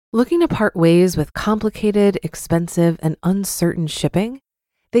Looking to part ways with complicated, expensive, and uncertain shipping?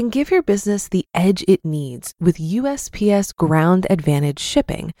 Then give your business the edge it needs with USPS Ground Advantage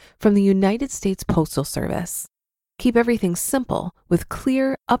shipping from the United States Postal Service. Keep everything simple with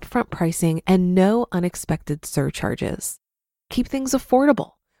clear, upfront pricing and no unexpected surcharges. Keep things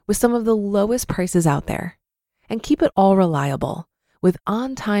affordable with some of the lowest prices out there. And keep it all reliable with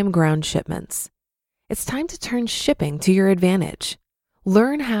on-time ground shipments. It's time to turn shipping to your advantage.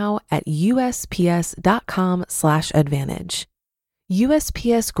 Learn how at USPS.com/advantage.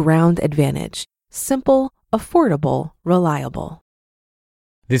 USPS Ground Advantage. Simple, affordable, reliable.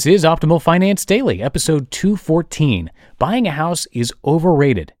 This is Optimal Finance Daily, episode 214. Buying a house is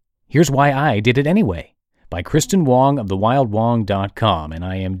overrated. Here's why I did it anyway. By Kristin Wong of thewildwong.com. And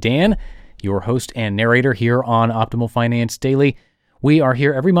I am Dan, your host and narrator here on Optimal Finance Daily. We are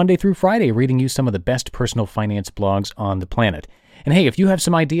here every Monday through Friday reading you some of the best personal finance blogs on the planet. And hey, if you have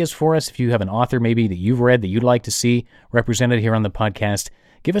some ideas for us, if you have an author maybe that you've read that you'd like to see represented here on the podcast,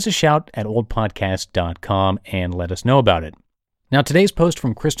 give us a shout at oldpodcast.com and let us know about it. Now, today's post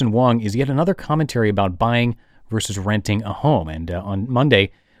from Kristin Wong is yet another commentary about buying versus renting a home. And on Monday,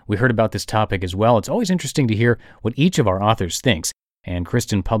 we heard about this topic as well. It's always interesting to hear what each of our authors thinks. And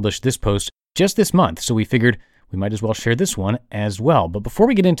Kristin published this post just this month, so we figured we might as well share this one as well. But before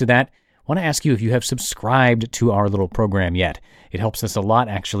we get into that, I want to ask you if you have subscribed to our little program yet. It helps us a lot,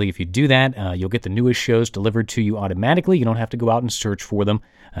 actually. If you do that, you'll get the newest shows delivered to you automatically. You don't have to go out and search for them,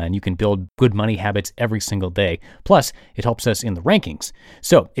 and you can build good money habits every single day. Plus, it helps us in the rankings.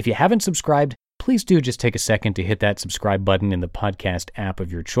 So if you haven't subscribed, please do just take a second to hit that subscribe button in the podcast app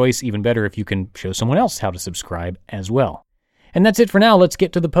of your choice. Even better if you can show someone else how to subscribe as well. And that's it for now. Let's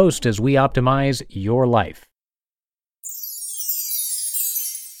get to the post as we optimize your life.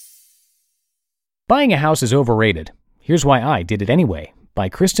 Buying a house is overrated. Here's why I did it anyway, by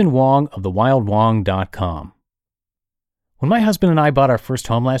Kristin Wong of thewildwong.com. When my husband and I bought our first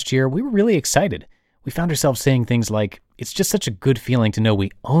home last year, we were really excited. We found ourselves saying things like, "It's just such a good feeling to know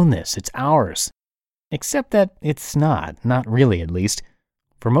we own this, it's ours." Except that it's not really at least.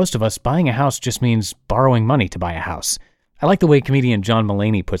 For most of us, buying a house just means borrowing money to buy a house. I like the way comedian John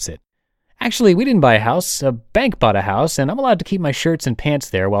Mulaney puts it. "Actually, we didn't buy a house, a bank bought a house, and I'm allowed to keep my shirts and pants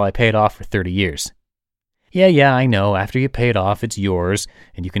there while I pay it off for 30 years. Yeah, I know. After you pay it off, it's yours,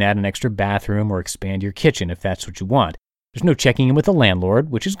 and you can add an extra bathroom or expand your kitchen if that's what you want. There's no checking in with the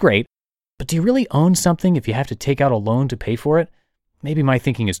landlord, which is great. But do you really own something if you have to take out a loan to pay for it? Maybe my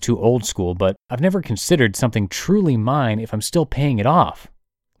thinking is too old school, but I've never considered something truly mine if I'm still paying it off.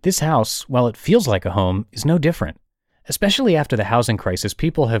 This house, while it feels like a home, is no different. Especially after the housing crisis,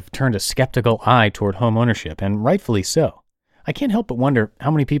 people have turned a skeptical eye toward home ownership, and rightfully so. I can't help but wonder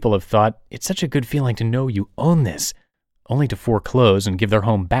how many people have thought, it's such a good feeling to know you own this, only to foreclose and give their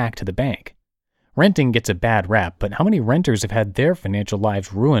home back to the bank. Renting gets a bad rap, but how many renters have had their financial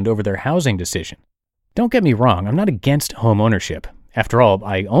lives ruined over their housing decision? Don't get me wrong, I'm not against home ownership. After all,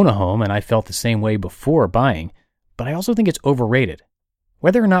 I own a home and I felt the same way before buying, but I also think it's overrated.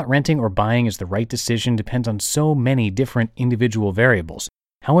 Whether or not renting or buying is the right decision depends on so many different individual variables.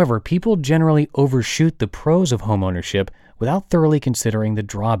 However, people generally overshoot the pros of homeownership without thoroughly considering the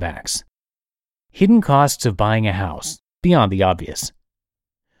drawbacks. Hidden costs of buying a house, beyond the obvious.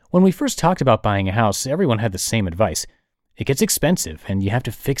 When we first talked about buying a house, everyone had the same advice. It gets expensive, and you have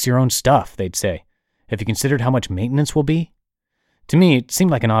to fix your own stuff, they'd say. Have you considered how much maintenance will be? To me, it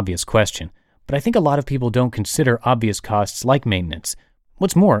seemed like an obvious question, but I think a lot of people don't consider obvious costs like maintenance.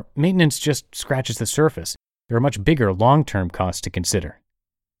 What's more, maintenance just scratches the surface. There are much bigger long-term costs to consider.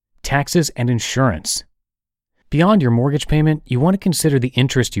 Taxes and insurance. Beyond your mortgage payment, you want to consider the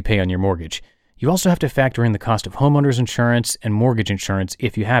interest you pay on your mortgage. You also have to factor in the cost of homeowners insurance and mortgage insurance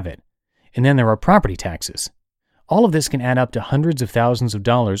if you have it. And then there are property taxes. All of this can add up to hundreds of thousands of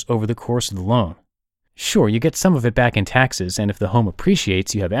dollars over the course of the loan. Sure, you get some of it back in taxes, and if the home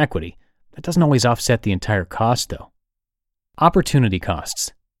appreciates, you have equity. That doesn't always offset the entire cost, though. Opportunity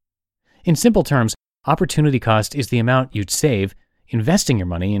costs. In simple terms, opportunity cost is the amount you'd save investing your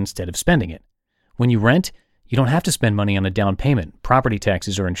money instead of spending it. When you rent, you don't have to spend money on a down payment, property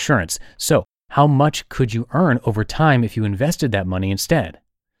taxes, or insurance. So, how much could you earn over time if you invested that money instead?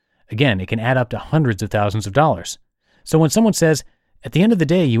 Again, it can add up to hundreds of thousands of dollars. So when someone says, at the end of the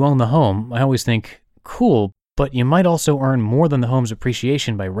day, you own the home, I always think, cool, but you might also earn more than the home's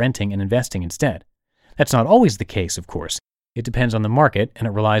appreciation by renting and investing instead. That's not always the case, of course. It depends on the market, and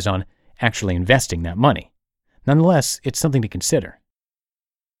it relies on actually investing that money. Nonetheless, it's something to consider.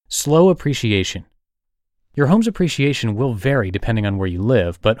 Slow appreciation. Your home's appreciation will vary depending on where you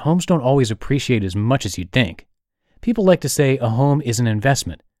live, but homes don't always appreciate as much as you'd think. People like to say a home is an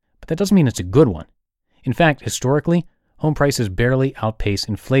investment, but that doesn't mean it's a good one. In fact, historically, home prices barely outpace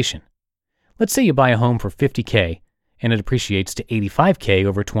inflation. Let's say you buy a home for $50K and it appreciates to $85K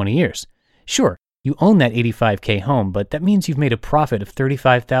over 20 years. Sure, you own that $85K home, but that means you've made a profit of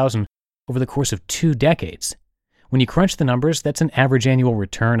 $35,000 over the course of 2 decades. When you crunch the numbers, that's an average annual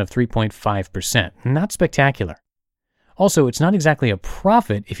return of 3.5%. Not spectacular. Also, it's not exactly a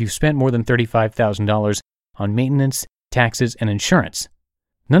profit if you've spent more than $35,000 on maintenance, taxes, and insurance.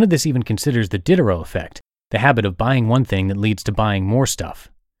 None of this even considers the Diderot effect, the habit of buying one thing that leads to buying more stuff.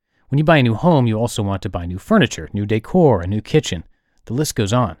 When you buy a new home, you also want to buy new furniture, new decor, a new kitchen. The list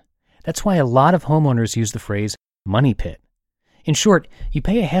goes on. That's why a lot of homeowners use the phrase money pit. In short, you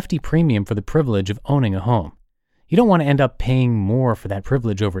pay a hefty premium for the privilege of owning a home. You don't want to end up paying more for that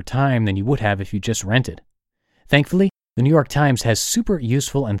privilege over time than you would have if you just rented. Thankfully, the New York Times has super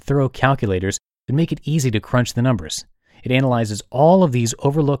useful and thorough calculators that make it easy to crunch the numbers. It analyzes all of these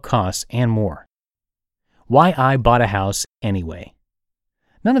overlooked costs and more. Why I bought a house anyway.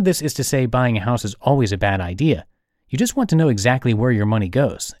 None of this is to say buying a house is always a bad idea. You just want to know exactly where your money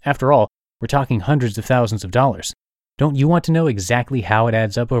goes. After all, we're talking hundreds of thousands of dollars. Don't you want to know exactly how it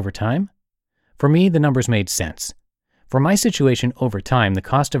adds up over time? For me, the numbers made sense. For my situation over time, the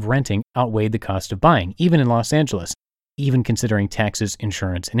cost of renting outweighed the cost of buying, even in Los Angeles, even considering taxes,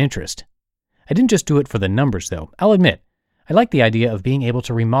 insurance, and interest. I didn't just do it for the numbers, though. I'll admit, I like the idea of being able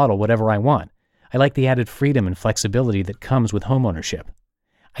to remodel whatever I want. I like the added freedom and flexibility that comes with homeownership.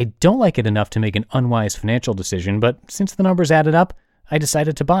 I don't like it enough to make an unwise financial decision, but since the numbers added up, I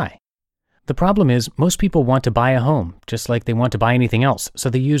decided to buy. The problem is, most people want to buy a home, just like they want to buy anything else, so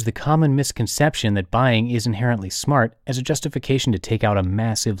they use the common misconception that buying is inherently smart as a justification to take out a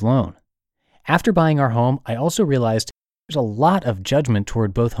massive loan. After buying our home, I also realized there's a lot of judgment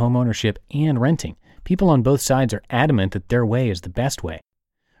toward both homeownership and renting. People on both sides are adamant that their way is the best way.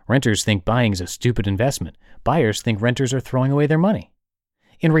 Renters think buying is a stupid investment. Buyers think renters are throwing away their money.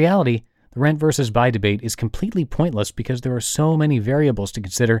 In reality, the rent versus buy debate is completely pointless because there are so many variables to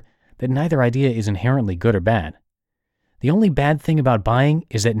consider that neither idea is inherently good or bad. The only bad thing about buying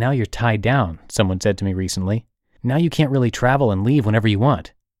is that now you're tied down, someone said to me recently. Now you can't really travel and leave whenever you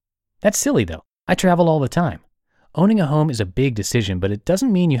want. That's silly though. I travel all the time. Owning a home is a big decision, but it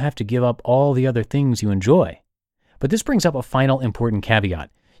doesn't mean you have to give up all the other things you enjoy. But this brings up a final important caveat.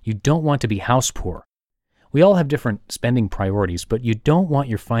 You don't want to be house poor. We all have different spending priorities, but you don't want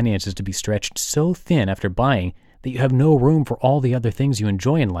your finances to be stretched so thin after buying that you have no room for all the other things you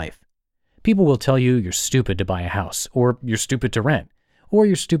enjoy in life. People will tell you you're stupid to buy a house, or you're stupid to rent, or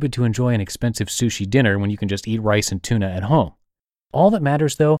you're stupid to enjoy an expensive sushi dinner when you can just eat rice and tuna at home. All that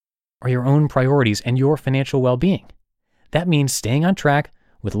matters, though, are your own priorities and your financial well-being. That means staying on track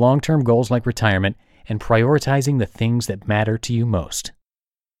with long-term goals like retirement and prioritizing the things that matter to you most.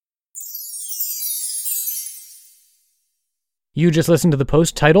 You just listened to the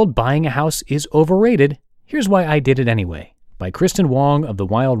post titled Buying a House is Overrated. Here's Why I Did It Anyway by Kristin Wong of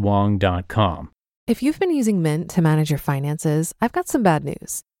thewildwong.com. If you've been using Mint to manage your finances, I've got some bad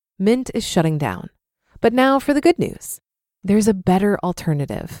news. Mint is shutting down. But now for the good news. There's a better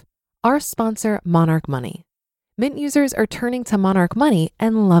alternative. Our sponsor, Monarch Money. Mint users are turning to Monarch Money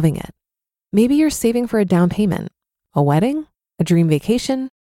and loving it. Maybe you're saving for a down payment, a wedding, a dream vacation,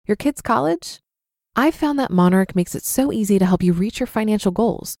 your kid's college. I've found that Monarch makes it so easy to help you reach your financial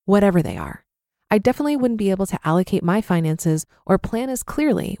goals, whatever they are. I definitely wouldn't be able to allocate my finances or plan as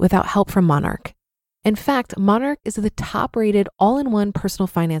clearly without help from Monarch. In fact, Monarch is the top-rated all-in-one personal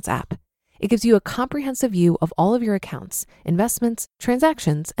finance app. It gives you a comprehensive view of all of your accounts, investments,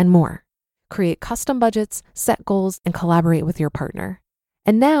 transactions, and more. Create custom budgets, set goals, and collaborate with your partner.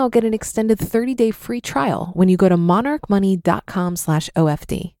 And now get an extended 30-day free trial when you go to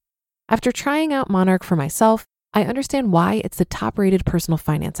monarchmoney.com/OFD. After trying out Monarch for myself, I understand why it's the top-rated personal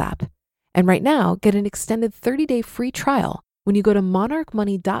finance app. And right now, get an extended 30-day free trial when you go to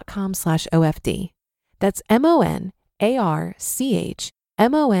monarchmoney.com/OFD. That's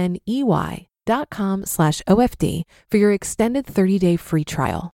monarchmoney.com/OFD for your extended 30-day free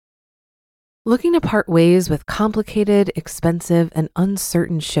trial. Looking to part ways with complicated, expensive, and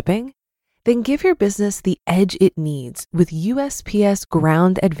uncertain shipping? Then give your business the edge it needs with USPS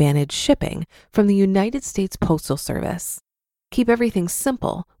Ground Advantage shipping from the United States Postal Service. Keep everything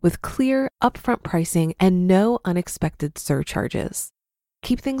simple with clear, upfront pricing and no unexpected surcharges.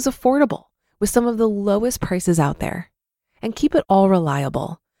 Keep things affordable with some of the lowest prices out there. And keep it all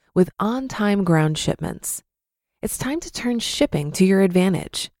reliable with on-time ground shipments. It's time to turn shipping to your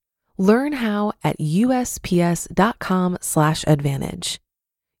advantage. Learn how at USPS.com/advantage.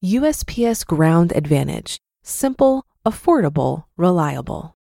 USPS Ground Advantage. Simple, affordable,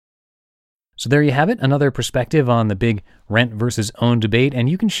 reliable. So there you have it, another perspective on the big rent versus own debate, and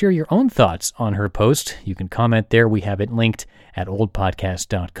you can share your own thoughts on her post. You can comment there. We have it linked at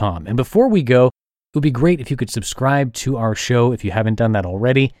oldpodcast.com. And before we go, it would be great if you could subscribe to our show if you haven't done that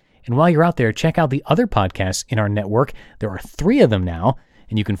already. And while you're out there, check out the other podcasts in our network. There are 3 of them now,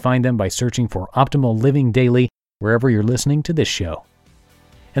 and you can find them by searching for Optimal Living Daily wherever you're listening to this show.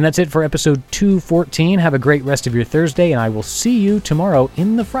 And that's it for episode 214. Have a great rest of your Thursday, and I will see you tomorrow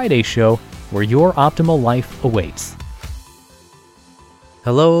in the Friday show where your optimal life awaits.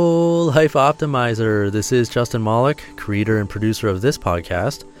 Hello, Life Optimizer. This is Justin Malik, creator and producer of this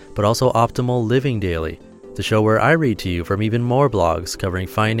podcast, but also Optimal Living Daily, the show where I read to you from even more blogs covering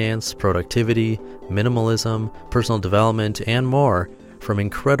finance, productivity, minimalism, personal development, and more from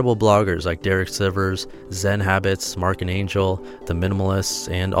incredible bloggers like Derek Sivers, Zen Habits, Mark and Angel, The Minimalists,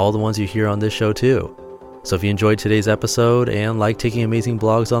 and all the ones you hear on this show too. So if you enjoyed today's episode and like taking amazing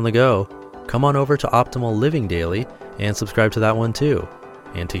blogs on the go, come on over to Optimal Living Daily and subscribe to that one too.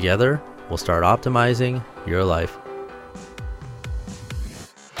 And together, we'll start optimizing your life.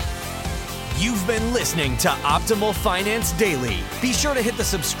 You've been listening to Optimal Finance Daily. Be sure to hit the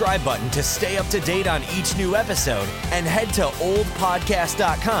subscribe button to stay up to date on each new episode and head to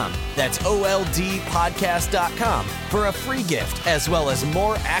oldpodcast.com. That's OLDpodcast.com for a free gift as well as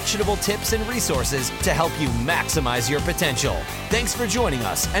more actionable tips and resources to help you maximize your potential. Thanks for joining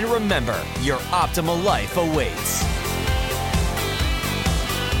us, and remember, your optimal life awaits.